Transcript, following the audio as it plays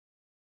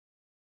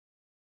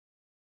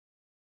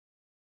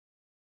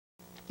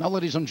Now,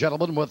 ladies and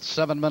gentlemen, with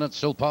 7 minutes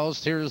still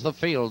post, here's the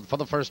field for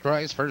the first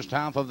race, first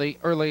half of the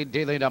early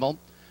daily double.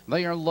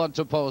 They are led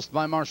to post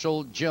by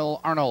Marshal Jill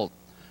Arnold.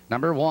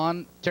 Number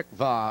 1,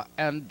 TIKVAH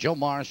and Joe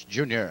Marsh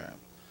Jr.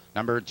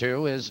 Number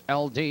 2 is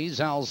LD's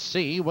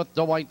LC with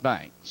the White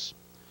Banks.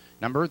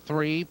 Number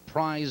 3,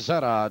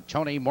 Prizetta,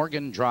 Tony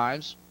Morgan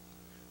drives.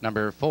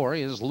 Number 4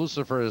 is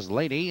Lucifer's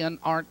Lady and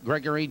Art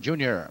Gregory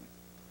Jr.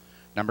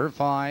 Number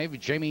 5,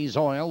 Jamie's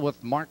Oil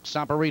with Mark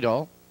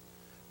Saporito.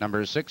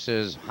 Number 6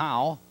 is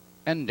How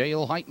and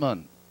Dale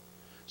Heitman.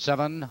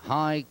 7,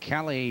 High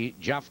Cali,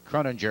 Jeff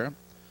Croninger.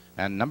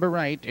 And number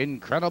 8,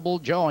 Incredible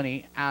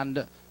Joanie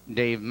and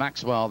Dave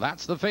Maxwell.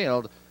 That's the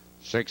field.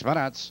 6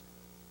 minutes.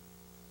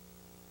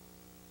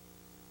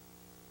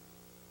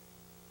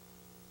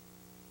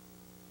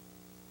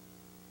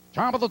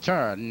 Top of the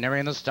turn,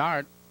 nearing the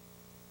start.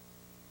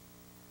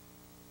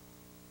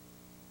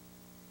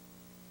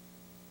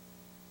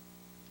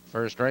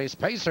 First race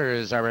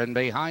pacers are in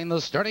behind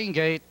the starting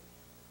gate.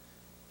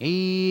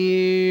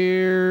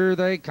 Here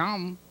they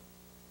come.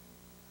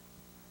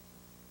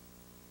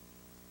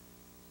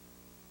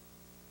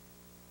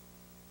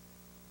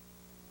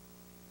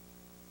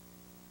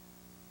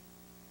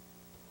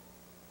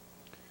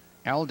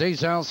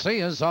 LD's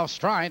LC is off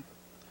stride.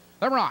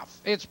 They're off.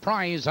 It's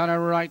Prize on a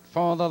right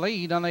for the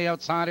lead. On the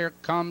outside, here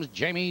comes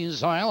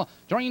Jamie's Oil.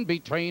 Joined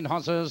between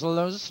horses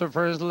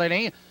Lucifer's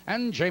Lady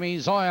and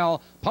Jamie's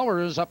Oil.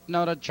 Powers up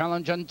now to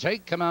challenge and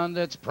take command.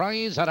 It's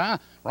Prize at a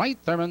right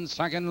there in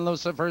second,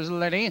 Lucifer's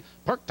Lady.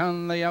 Perked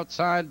on the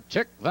outside,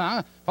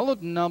 TIKVAH.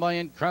 Followed now by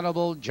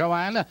Incredible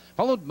Joanne.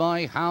 Followed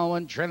by How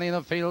and trailing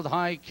the field,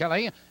 High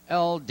Kelly.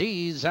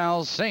 LD's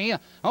LC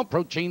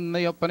approaching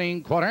the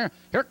opening quarter.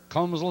 Here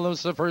comes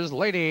Lucifer's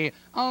Lady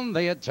on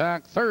the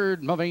attack.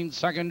 Third, moving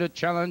second to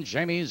challenge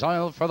Jamie's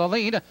Oil for the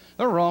lead.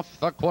 They're off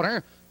the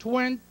quarter.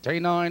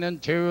 29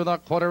 and 2 the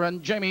quarter,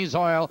 and Jamie's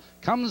Oil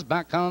comes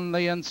back on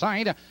the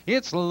inside.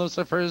 It's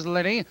Lucifer's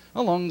Lady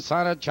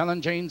alongside a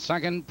challenging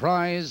second.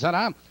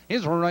 Prizetta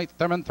is right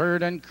there in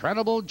third.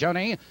 Incredible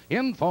Johnny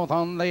in fourth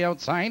on the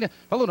outside,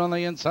 followed on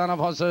the inside of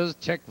horses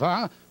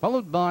TIKVAH,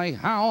 followed by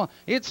How.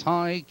 It's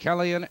High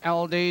Kelly and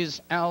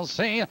LD's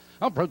LC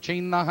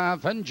approaching the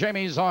half, and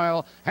Jamie's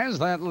Oil has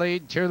that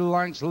lead 2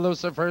 lengths.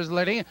 Lucifer's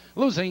Lady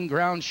losing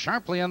ground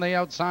sharply on the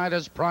outside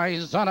as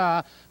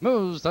Prizetta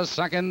moves the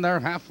second. They're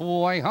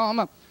halfway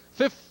home.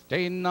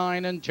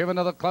 59 and 2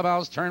 into the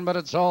clubhouse turn, but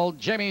it's all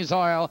Jamie's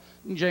Oil.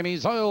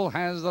 Jamie's Oil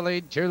has the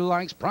lead 2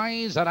 lengths.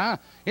 Prizetta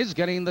is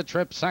getting the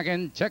trip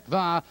second.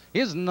 TIKVAH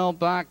is now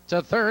back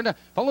to third,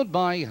 followed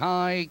by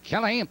High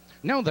Kelly.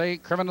 Now they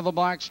curve into the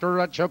black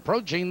stretch,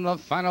 approaching the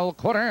final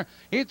quarter.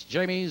 It's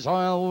Jamie's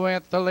Oil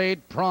with the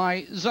lead.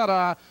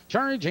 Prizetta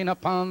charging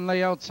upon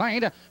the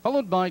outside,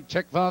 followed by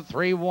TIKVAH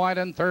 3 wide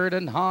and third,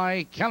 and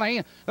High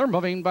Kelly. They're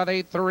moving by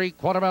the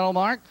 3/4 mile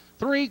mark.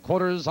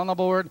 3/4 on the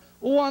board,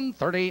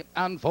 130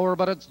 and 4,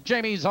 but it's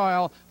Jamie's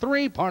Oil,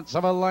 3 parts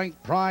of a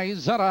length.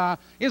 Prizetta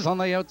is on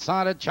the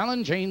outside, a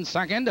challenging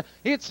second.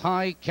 It's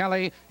High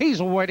Kelly.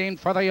 He's waiting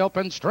for the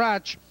open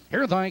stretch.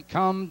 Here they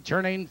come,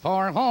 turning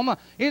for home.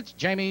 It's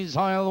Jamie's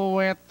Oil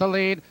with the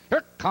lead.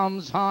 Here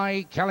comes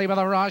High Kelly with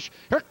a rush.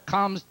 Here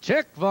comes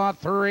TIKVAH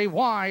 3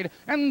 wide,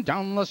 and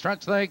down the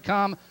stretch they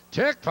come.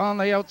 TIKVAH on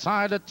the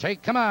outside to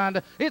take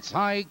command. It's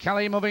High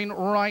Kelly moving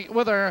right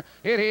with her.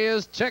 It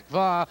is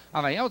TIKVAH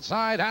on the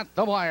outside at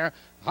the wire.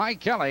 High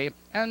Kelly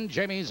and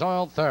Jamie's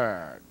Oil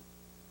third.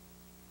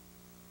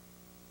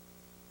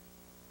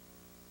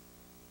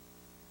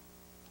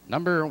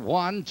 Number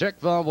 1,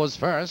 TIKVAH was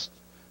first.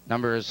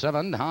 Number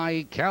 7,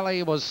 High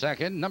Kelly was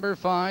second. Number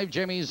 5,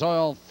 Jamie's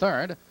Oil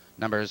third.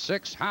 Number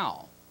 6,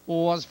 How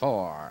was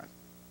fourth.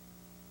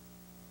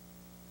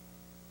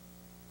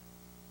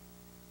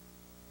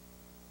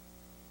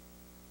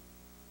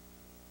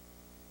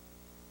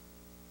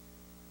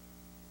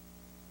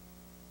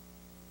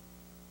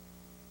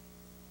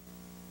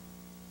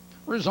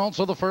 Results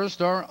of the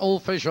first are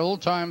official.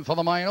 Time for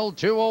the mile,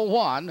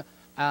 2:01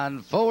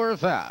 and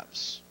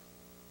 4/5.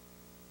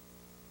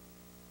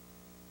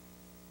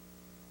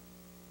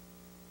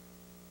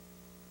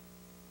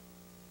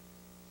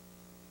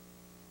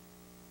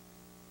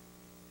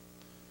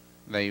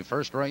 The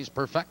first race,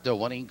 Perfecto,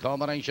 winning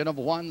combination of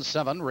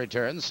 1-7,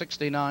 returns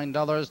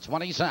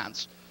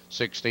 $69.20,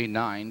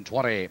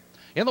 $69.20.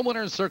 In the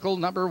winner's circle,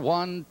 number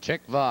 1,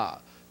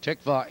 TIKVAH.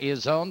 TIKVAH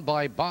is owned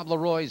by Bob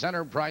Leroy's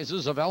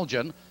Enterprises of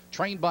Elgin,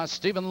 trained by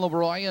Stephen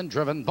Leroy and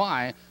driven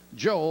by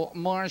Joe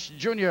Marsh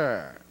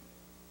Jr.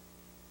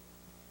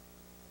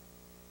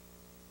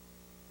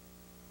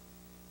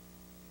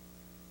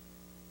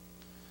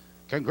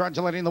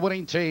 Congratulating the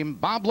winning team,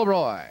 Bob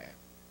Leroy.